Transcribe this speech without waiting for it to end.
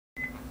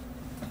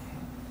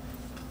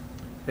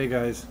Hey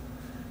guys,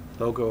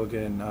 Logo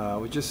again. I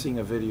was just seeing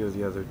a video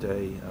the other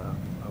day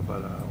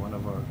about one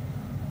of our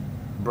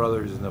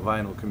brothers in the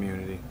vinyl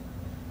community.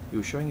 He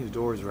was showing his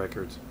Doors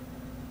records.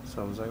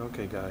 So I was like,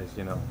 okay guys,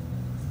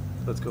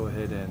 let's go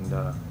ahead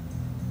and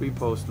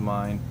repost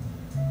mine.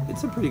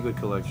 It's a pretty good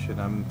collection.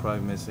 I'm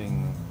probably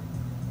missing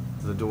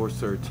the Doors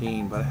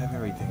 13, but I have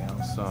everything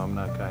else, so I'm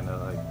not kind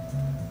of like,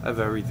 I have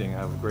everything.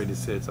 I have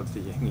greatest hits up to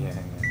Yin Yang,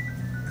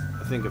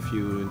 and I think a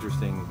few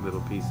interesting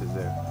little pieces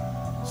there.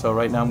 So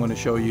right now I'm going to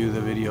show you the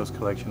videos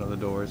collection of the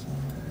Doors,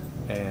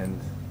 and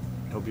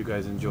I hope you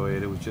guys enjoy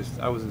it. It was just,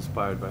 I was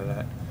inspired by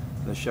that.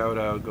 And the shout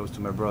out goes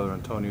to my brother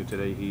Antonio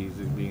today. He's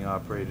being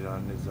operated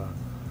on his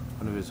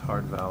one of his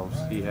heart valves.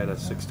 He had a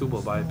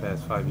sextuple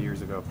bypass 5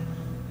 years ago,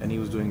 and he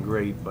was doing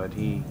great, but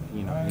he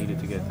needed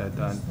to get that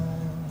done.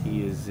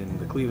 He is in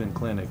the Cleveland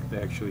Clinic.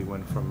 They actually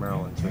went from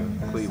Maryland to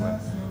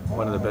Cleveland,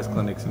 one of the best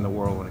clinics in the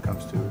world when it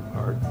comes to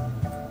heart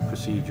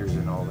procedures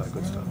and all that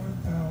good stuff.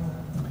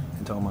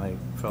 And tell my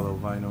fellow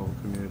vinyl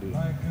community,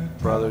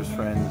 brothers,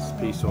 friends,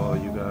 peace to all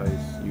of you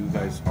guys. You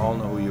guys all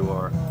know who you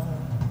are,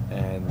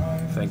 and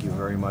thank you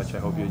very much. I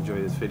hope you enjoy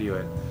this video.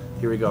 And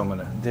here we go. I'm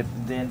gonna dip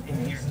in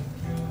here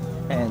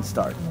and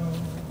start.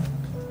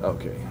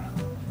 Okay.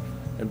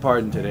 And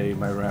pardon today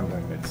my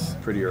rambling. It's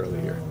pretty early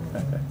here.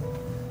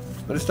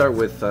 I'm gonna start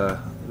with of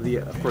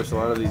course, a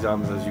lot of these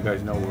albums, as you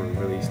guys know, were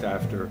released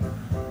after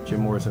Jim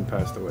Morrison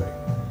passed away.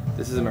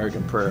 This is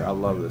American Prayer. I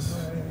love this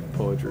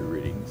poetry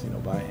readings,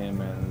 by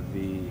him, and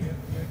the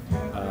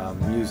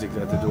music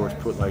that the Doors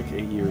put like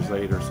 8 years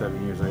later,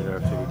 7 years later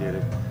after he did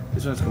it.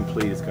 This one's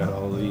complete. It's got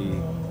all the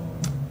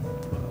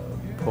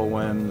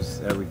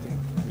poems, everything.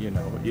 You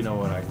know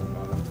what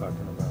I'm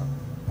talking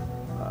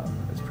about.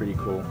 It's pretty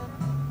cool.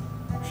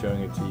 I'm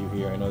showing it to you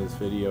here. I know this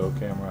video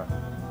camera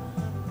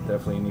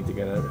definitely need to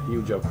get a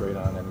huge upgrade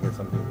on it and get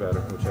something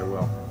better, which I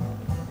will.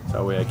 So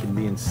that way I can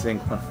be in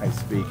sync when I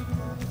speak.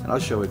 And I'll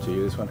show it to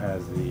you. This one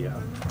has the,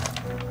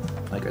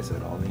 like I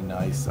said, all the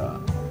nice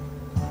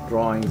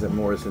drawings that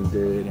Morrison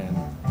did, and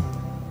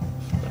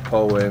the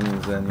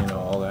poems, and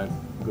all that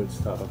good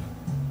stuff,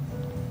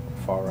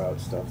 far out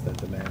stuff that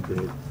the man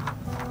did.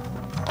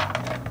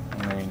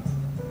 I mean,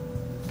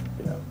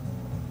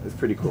 it's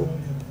pretty cool.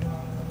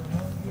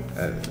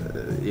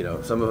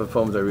 Some of the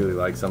poems I really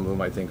like. Some of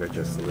them I think are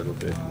just a little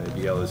bit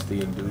maybe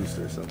LSD induced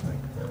or something.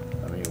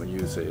 I mean, when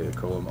you say a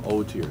poem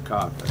 "Ode to Your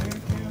Cock," I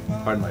mean,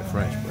 pardon my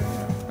French,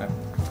 but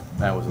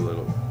that was a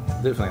little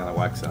definitely on the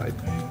whack side.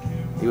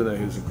 Even though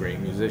he was a great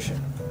musician,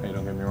 hey,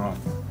 don't get me wrong.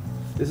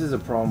 This is a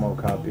promo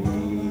copy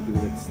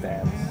because it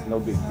stamps. No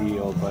big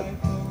deal, but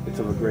it's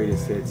of the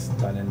greatest hits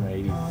done in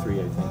 '83.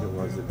 I think it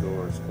was the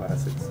Doors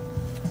classics.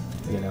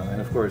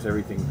 And of course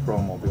everything's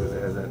promo because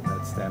it has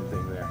that stamp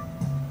thing there.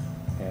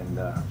 And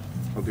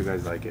hope you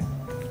guys like it.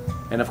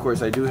 And of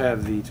course I do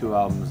have the two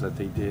albums that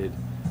they did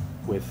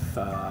with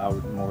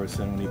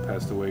Morrison when he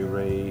passed away,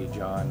 Ray,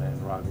 John,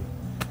 and Robbie.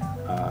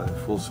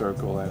 Full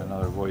Circle and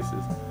Another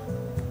Voices.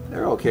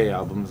 They're okay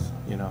albums,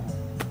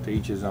 to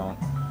each his own.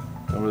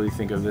 Don't really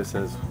think of this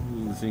as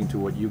listening to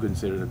what you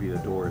consider to be the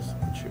Doors,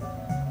 which you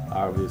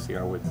obviously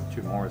are with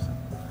Jim Morrison.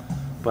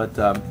 But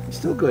he's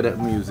still good at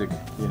music,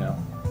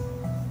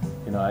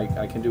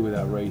 I can do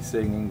without Ray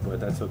singing, but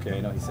that's okay.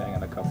 I know he sang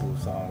on a couple of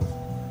songs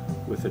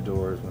with the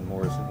Doors when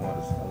Morrison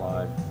was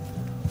alive.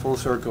 Full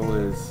Circle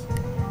is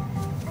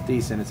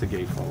decent. It's a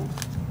gatefold.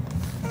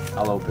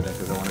 I'll open it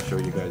because I want to show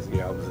you guys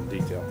the albums in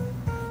detail.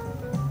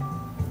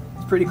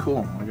 It's pretty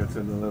cool. I got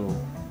the little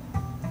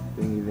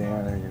thingy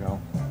there,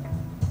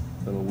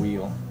 little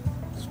wheel,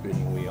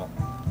 spinning wheel.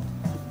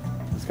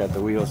 It's got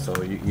the wheel,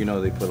 so you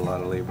know they put a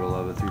lot of labor,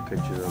 all the 3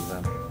 pictures of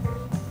them.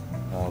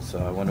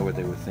 Also, I wonder what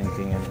they were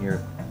thinking in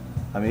here.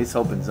 I mean, this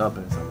opens up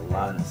and it's a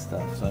lot of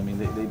stuff. So I mean,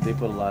 they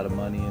put a lot of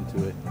money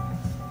into it.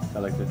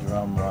 Got like the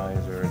drum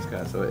riser. It's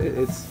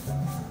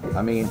got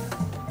I mean,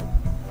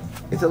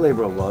 it's a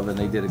labor of love, and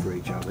they did a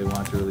great job. They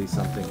wanted to release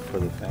something for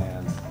the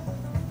fans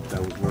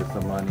that was worth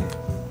the money,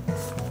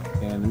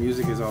 and the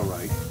music is all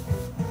right.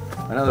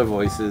 And Other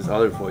Voices,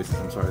 I'm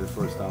sorry, the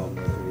first album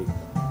that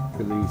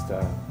they released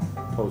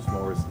post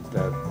Morrison's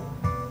death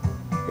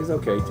is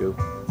okay too.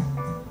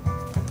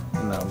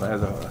 It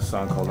has a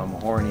song called "I'm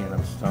Horny and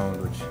I'm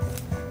Stoned," which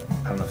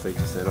I don't know if they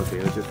just said, okay,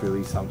 let's just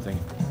release something.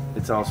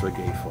 It's also a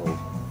gatefold.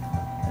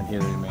 And here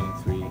are the remaining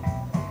 3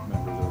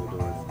 members of the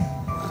Doors.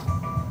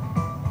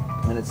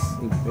 And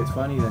it's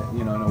funny that,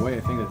 in a way, I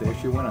think that they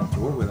actually went on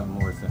tour with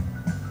Morrison.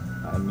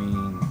 I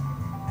mean,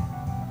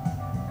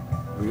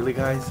 really,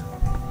 guys?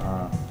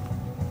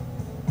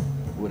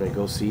 Would I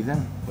go see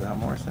them without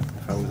Morrison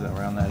if I was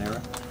around that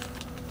era?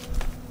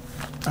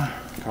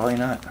 Probably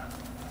not.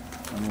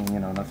 I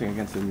mean, nothing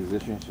against the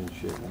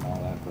musicianship and all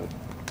that, but,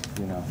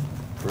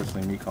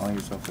 personally, me calling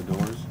yourself the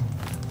Doors,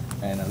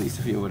 and at least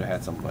if you would have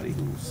had somebody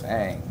who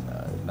sang,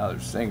 another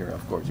singer,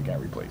 of course you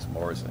can't replace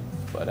Morrison,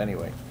 but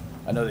anyway,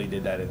 I know they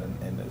did that in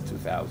the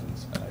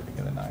 2000s, and I think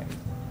in the 90s.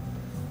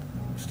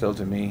 Still,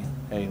 to me,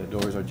 hey, the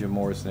Doors are Jim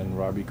Morrison,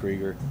 Robbie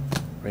Krieger,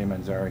 Ray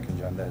Manzarek, and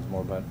John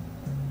Densmore, but,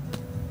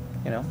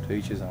 to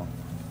each his own.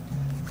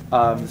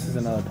 This is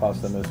another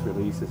posthumous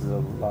release. This is a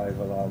live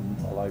album,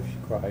 A Life She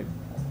Cried.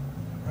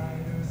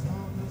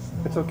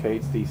 It's okay,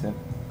 it's decent.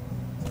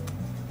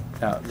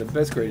 Now, the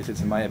best greatest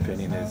hits, in my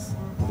opinion, is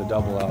the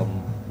double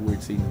album,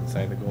 Weird Scenes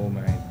Inside the Gold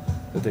Mine,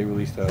 that they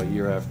released a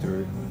year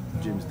after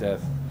Jim's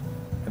death,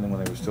 and then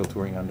when they were still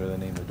touring under the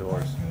name The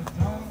Doors.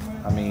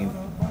 I mean,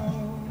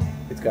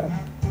 it's got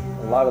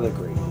a lot of the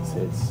greatest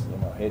hits,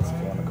 hits if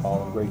you want to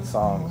call them, great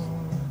songs,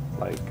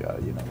 like,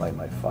 Light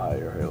My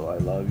Fire, Hello, I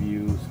Love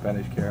You,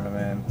 Spanish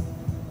Caravan,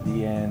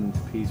 The End,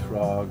 Peace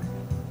Frog.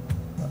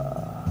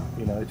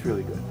 It's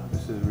really good.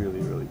 This is really,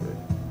 really good.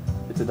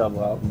 It's a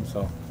double album,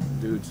 so,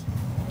 dudes.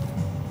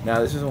 Now,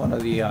 this is one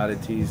of the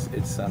oddities.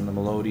 It's on the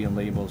Melodium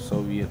label,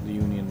 Soviet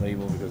Union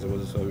label, because it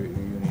was a Soviet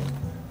Union.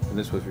 And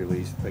this was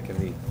released back in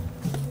the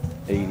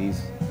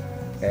 80s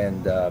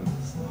and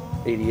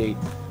 88.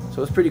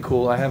 So it's pretty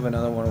cool. I have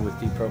another one with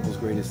Deep Purple's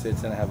Greatest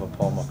Hits, and I have a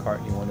Paul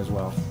McCartney one as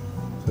well.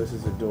 So this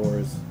is the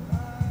Doors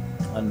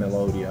on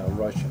Melodia, a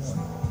Russian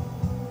one.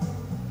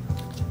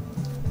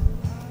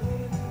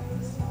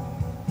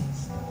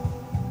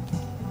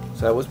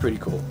 So that was pretty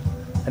cool.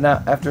 And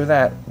now, after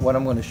that, what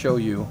I'm going to show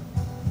you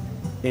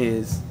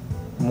is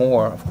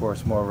more, of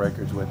course, more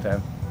records with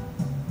them.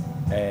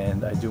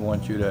 And I do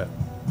want you to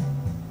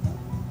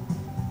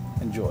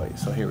enjoy.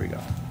 So here we go.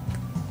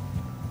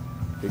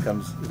 Here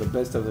comes the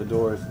best of the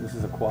Doors. This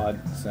is a quad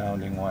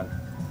sounding one.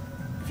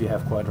 If you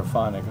have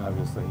quadraphonic,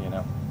 obviously,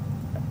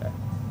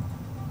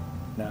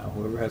 Now,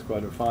 whoever has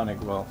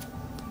quadraphonic, well,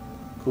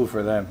 cool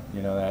for them.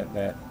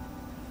 That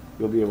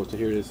you'll be able to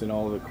hear this in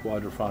all the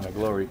quadraphonic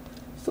glory.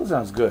 Still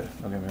sounds good,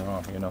 don't get me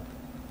wrong,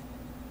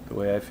 The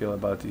way I feel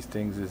about these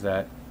things is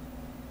that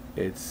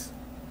it's,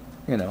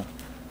 if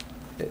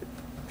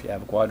you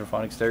have a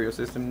quadraphonic stereo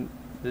system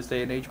this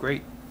day and age,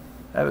 great.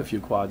 I have a few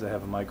quads. I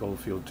have a Mike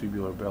Oldfield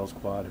Tubular Bells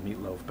quad, a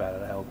Meatloaf Bat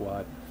Out of Hell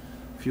quad,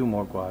 a few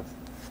more quads.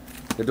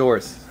 The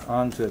Doors,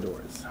 on to the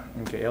Doors.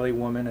 Okay, LA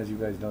Woman, as you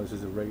guys know, this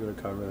is a regular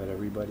cover that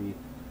everybody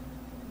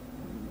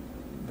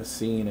has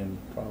seen and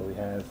probably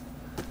has.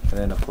 And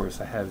then, of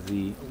course, I have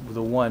the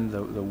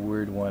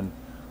weird one,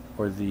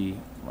 or the,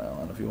 well, I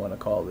don't know if you want to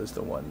call this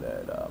the one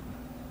that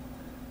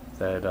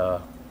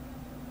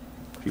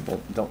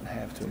people don't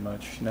have too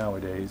much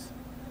nowadays.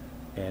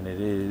 And it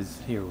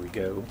is, here we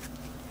go,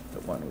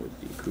 the one with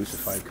the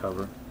crucified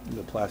cover,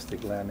 the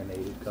plastic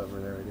laminated cover,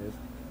 there it is,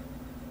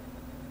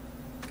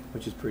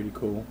 which is pretty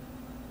cool.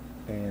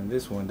 And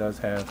this one does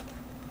have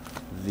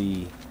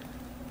the,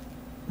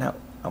 now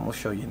I'm going to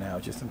show you now,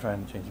 I'm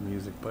trying to change the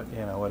music, but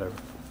whatever,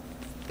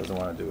 doesn't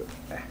want to do it,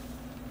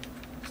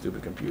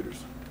 stupid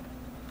computers.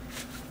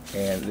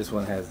 And this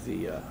one has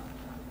the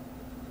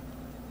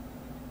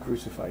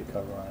crucified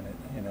cover on it,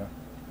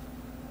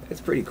 It's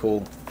pretty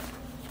cool.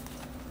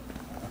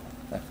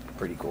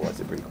 Pretty cool. That's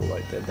a pretty cool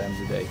like that. Times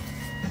a day.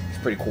 It's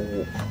pretty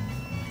cool.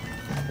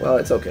 Well,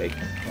 it's okay.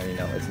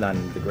 It's not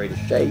in the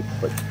greatest shape,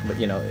 but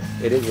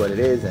it is what it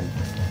is, and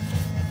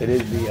it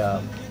is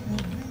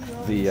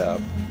the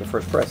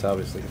first press,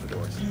 obviously, of the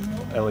Doors.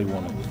 LA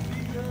Woman.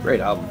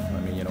 Great album.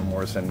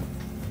 Morrison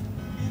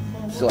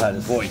still had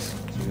his voice,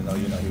 even though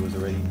he was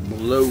already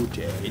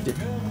bloated.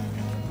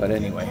 But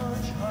anyway,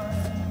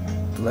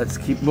 let's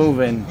keep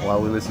moving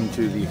while we listen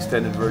to the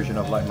extended version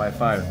of Light My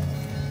Fire.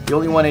 The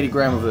only 180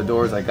 gram of the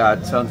Doors I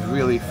got sounds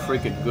really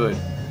freaking good.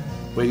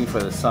 Waiting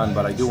for the Sun,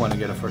 but I do want to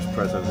get a first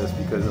press of this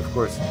because, of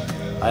course,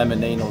 I am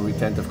an anal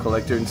retentive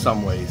collector in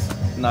some ways.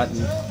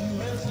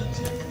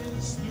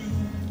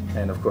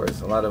 And of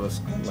course, a lot of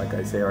us, like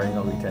I say, are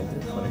anal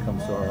retentive when it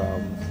comes to our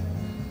albums.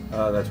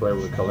 That's why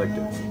we're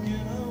collectors.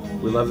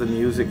 We love the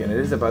music, and it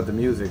is about the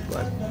music,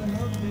 but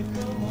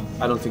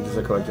I don't think there's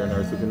a collector on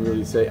earth who can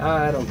really say,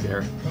 I don't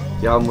care.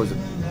 The album was,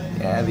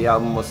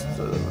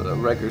 the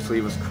record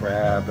sleeve was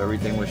crap,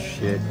 everything was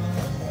shit.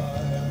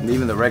 And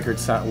even the record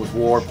sound was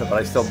warped, but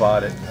I still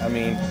bought it.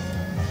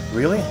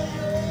 Really?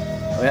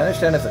 I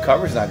understand if the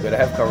cover's not good. I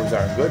have covers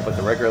that aren't good, but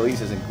the record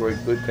release is in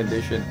good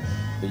condition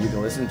that you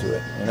can listen to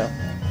it,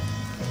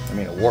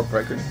 a warped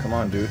record, come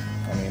on, dude.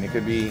 It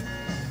could be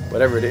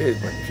whatever it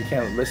is, but if you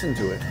can't listen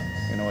to it,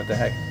 what the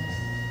heck?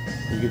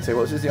 You could say,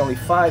 well, this is the only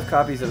 5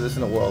 copies of this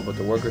in the world, but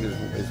the record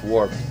is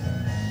warped.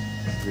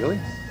 Really?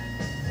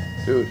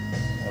 Dude,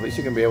 at least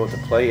you can be able to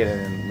play it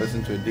and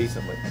listen to it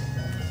decently.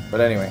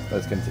 But anyway,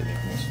 let's continue.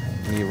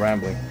 Me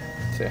rambling.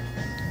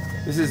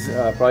 This is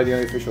probably the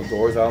only official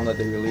Doors album that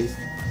they released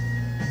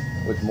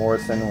with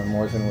Morrison, when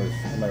Morrison was,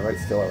 am I right,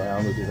 still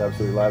around, which is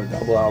absolutely live.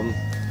 Double album.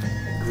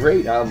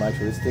 Great album,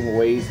 actually. This thing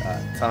weighs a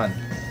ton.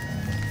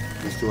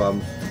 These two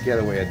albums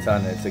together weigh a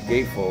ton. It's a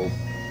gatefold,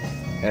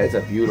 and it's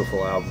a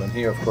beautiful album. And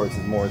here, of course,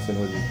 is Morrison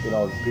with his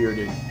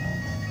bearded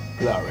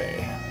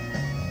glory.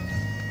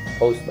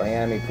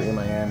 Post-Miami,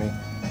 pre-Miami,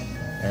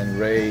 and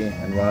Ray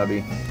and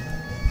Robbie.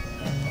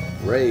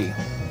 Ray.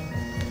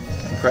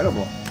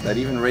 Incredible that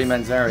even Ray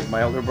Manzarek,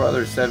 my older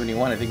brother, is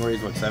 71. I think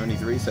Ray's,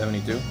 73,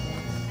 72?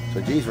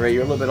 So, geez, Ray,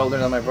 you're a little bit older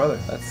than my brother.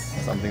 That's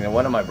something that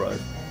one of my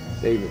brothers,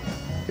 David.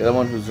 The other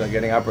one who's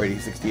getting operated,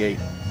 he's 68.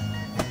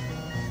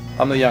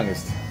 I'm the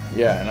youngest.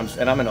 Yeah,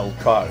 and I'm an old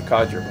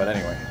codger, but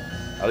anyway.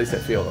 At least I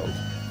feel those.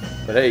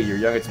 But hey, you're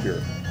young at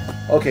spirit.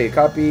 Okay,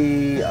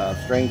 copy of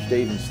Strange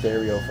Days in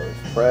stereo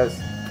first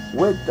press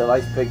with the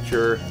nice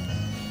picture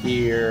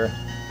here.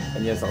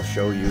 And yes, I'll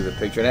show you the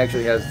picture. It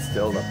actually has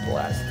still the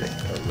plastic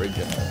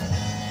original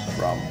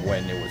from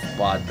when it was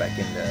bought back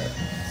in the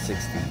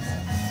 60s.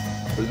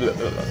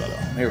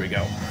 Here we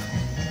go.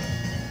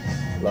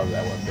 Love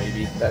that one,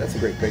 baby. That's a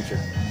great picture.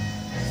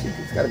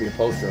 It's got to be a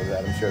poster of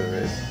that. I'm sure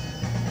there is.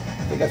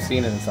 I think I've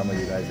seen it in some of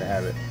you guys that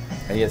have it.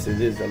 And yes,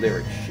 it is a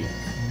lyric sheet.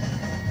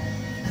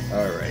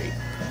 Alright.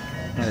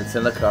 And it's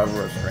in the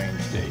cover of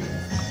Strange Days.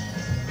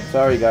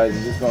 Sorry guys,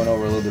 I'm just going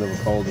over a little bit of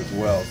a cold as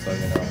well, so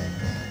you know.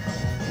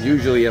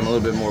 Usually I'm a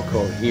little bit more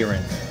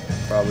coherent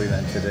probably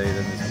than today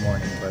than this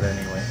morning, but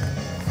anyway.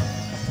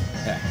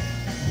 Yeah,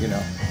 you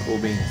know, cool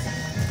beans.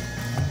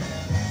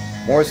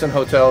 Morrison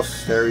Hotel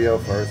stereo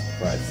first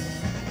press.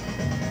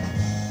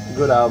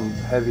 Good album,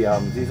 heavy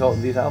albums. These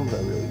albums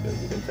are really good.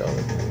 You can tell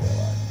they're really a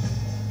lot.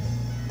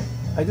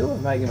 I do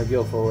love Maggie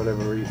McGill for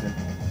whatever reason.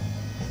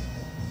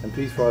 And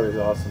Peace Father is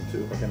awesome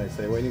too. What can I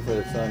say? Waiting for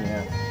the Sun,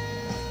 yeah.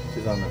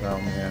 She's on the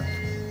album, yeah.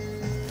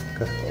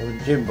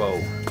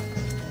 Jimbo.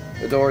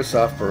 The Doors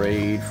Soft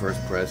Parade,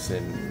 first press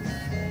in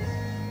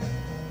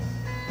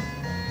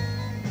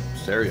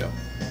stereo.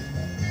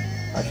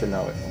 I should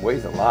know it. It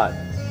weighs a lot.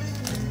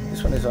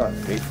 This one is on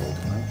gatefold,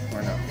 huh?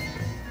 Or no?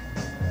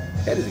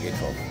 That is a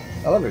gatefold.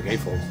 I love their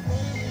gatefolds.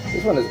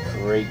 This one is a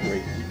great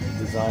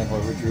design.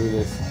 Whoever drew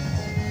this,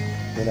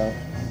 you know,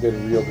 did a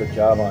real good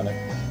job on it.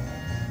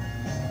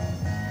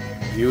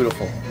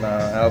 Beautiful.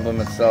 Album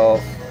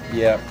itself,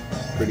 yeah,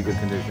 pretty good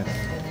condition.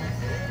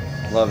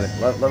 Love it.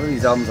 Love that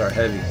these albums are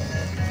heavy.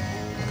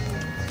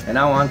 And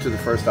now on to the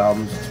first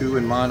albums. 2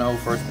 in mono,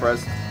 first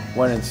press,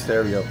 1 in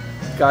stereo.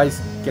 Guys,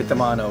 get the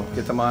mono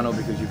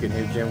because you can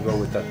hear Jim go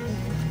with the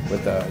you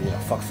know,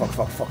 fuck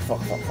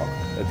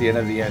at the end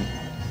of the end.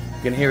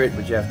 You can hear it,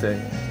 but you have to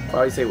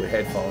probably say with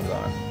headphones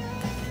on.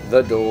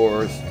 The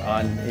Doors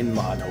in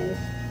mono.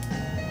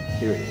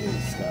 Here it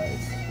is,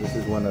 guys. This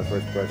is one of the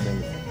first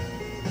pressings.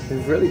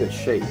 It's really good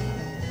shape.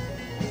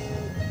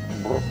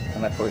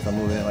 And of course I'm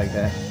moving it like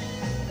that.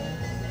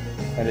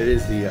 And it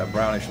is the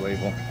brownish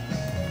label.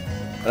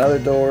 Another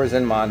Doors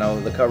in mono.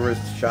 The cover is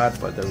shot,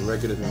 but the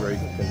record is in very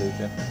good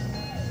condition.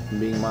 And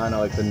being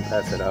mono, I couldn't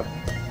pass it up.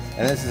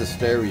 And this is a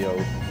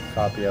stereo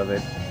copy of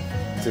it.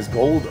 It says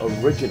Gold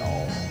Original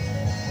on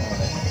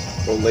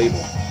it. Gold label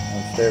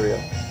on stereo.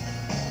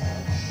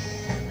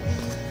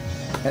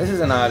 And this is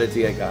an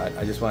oddity I got.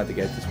 I just wanted to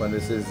get this one.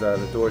 This is the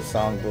Doors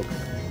songbook.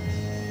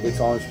 It's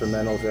all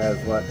instrumentals. It has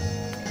what?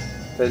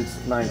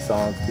 9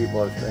 songs.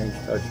 People Have Strange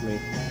Touch Me.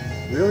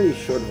 Really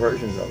short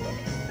versions of them.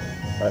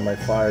 By My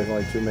Fire is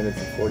only 2 minutes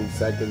and 40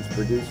 seconds.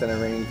 Produced and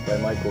arranged by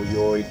Michael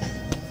Yoid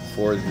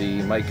for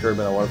the Mike Curb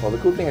and the Waterfall. The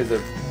cool thing is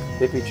the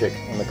hippie chick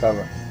on the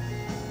cover.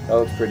 That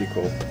looks pretty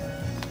cool.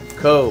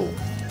 Cool.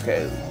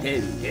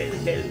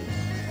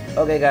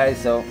 Okay guys,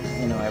 so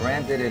you know I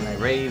ranted and I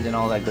raved and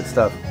all that good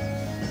stuff.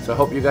 So I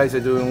hope you guys are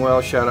doing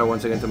well. Shout out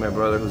once again to my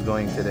brother who's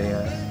going today,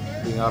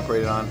 being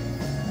operated on.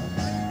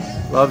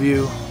 Love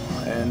you,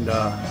 and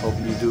hope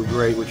you do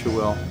great, which you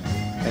will.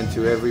 And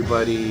to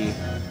everybody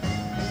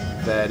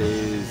that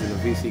is in the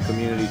VC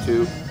community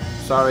too.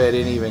 Sorry I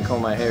didn't even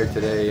comb my hair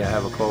today. I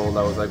have a cold.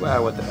 I was like,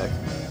 wow, what the heck.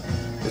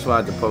 Just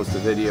wanted to post a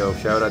video.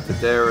 Shout out to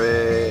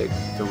Derek,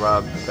 to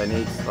Rob,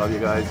 Benitez. Love you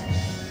guys.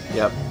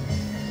 Yep.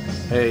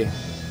 Hey,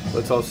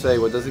 let's all say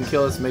what doesn't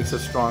kill us makes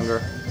us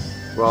stronger.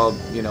 We're all,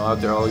 you know, out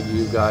there, all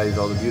you guys,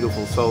 all the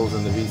beautiful souls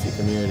in the VC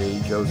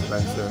community. Joe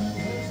Spencer,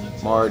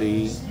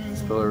 Marty,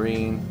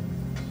 Spillerine,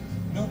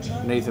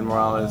 Nathan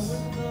Morales,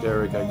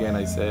 Derek, again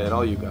I said,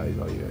 all you guys,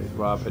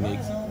 Rob,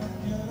 Benitez.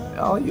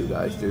 All you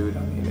guys, dude.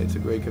 I mean, it's a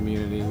great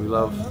community. We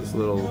love this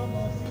little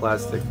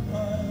plastic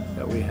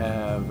that we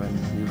have,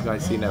 and you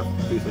guys seen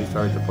I've recently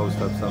started to post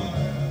up some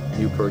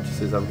new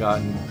purchases I've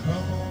gotten.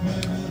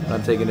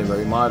 I'm taking it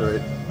very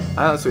moderate.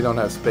 I honestly don't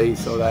have space,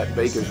 so that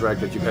Baker's rack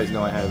that you guys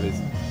know I have is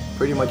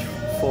pretty much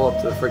full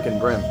up to the freaking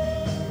brim.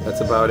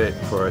 That's about it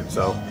for it.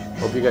 So,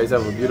 hope you guys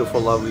have a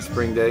beautiful, lovely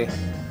spring day.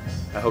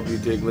 I hope you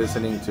dig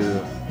listening to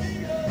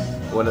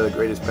one of the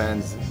greatest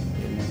bands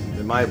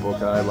in my book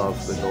that I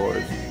love, The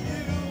Doors.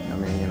 I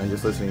mean, you know,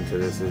 just listening to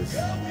this is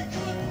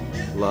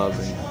love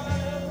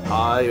and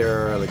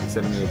higher, like I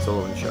said in the Ed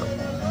Sullivan show.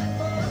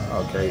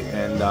 Okay,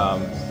 and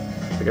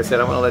like I said,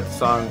 I'm gonna let the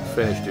song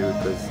finish, dude,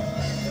 because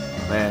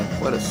man,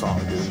 what a song,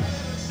 dude.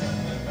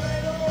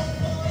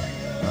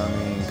 I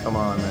mean, come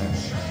on,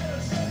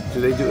 man.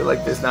 Do they do it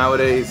like this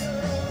nowadays?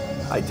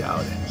 I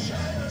doubt it.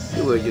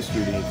 They were just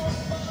unique.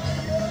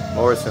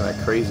 Morrison,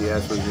 that crazy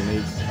ass, was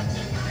unique.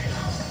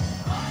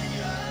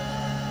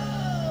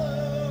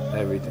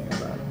 Everything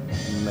about it.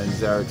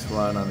 Manzarek's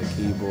run on the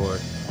keyboard,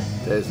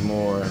 Des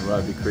Moore and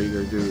Robbie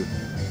Krieger, dude.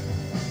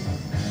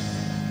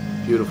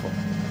 Beautiful.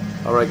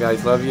 Alright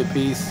guys, love you,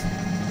 peace.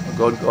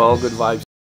 All good vibes.